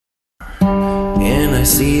And I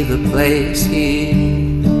see the place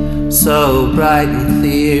here, so bright and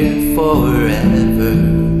clear forever.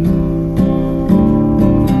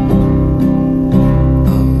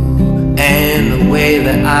 Oh, and the way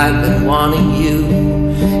that I've been wanting you,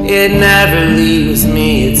 it never leaves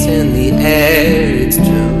me, it's in the air, it's true.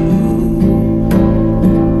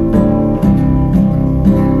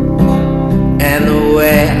 And the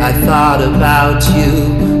way I thought about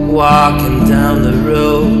you, walking down the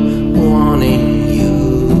road, wanting you,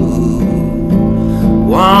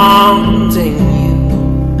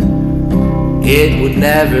 it would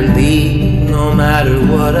never leave, no matter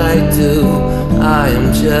what I do. I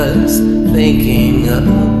am just thinking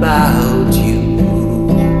about you.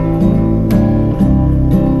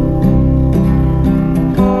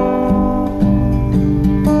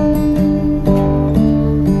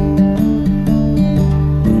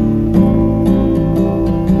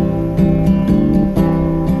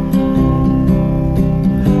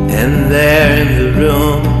 And there in the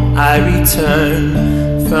room I return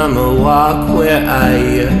from a walk where I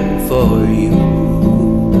yearn for you.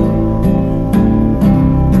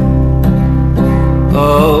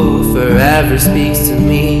 Oh, forever speaks to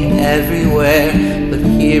me everywhere, but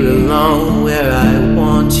here alone where I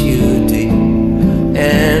want you, dear.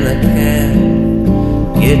 And I can't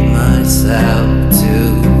get myself to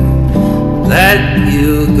let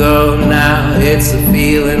you go now. It's a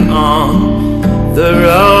feeling on the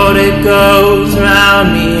road, it goes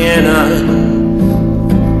round me, and I'm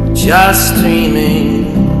just dreaming.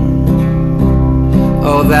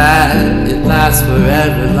 Oh, that it lasts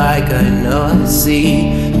forever, like I know I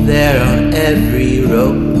see there on every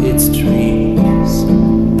road its trees.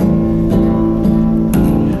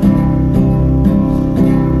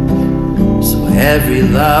 So every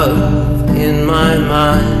love in my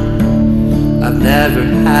mind, I've never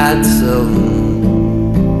had so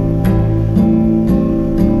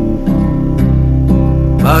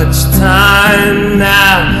much time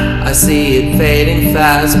now. I see it fading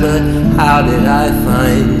fast, but how did I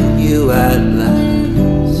find you at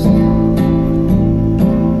last?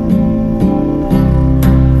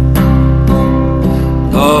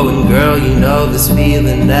 Oh, and girl, you know this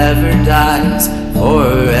feeling never dies,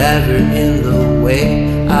 forever in the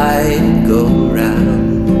way I go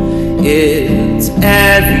round. It's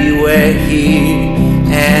everywhere here,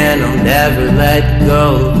 and I'll never let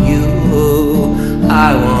go of you.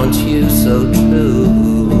 I want you so true.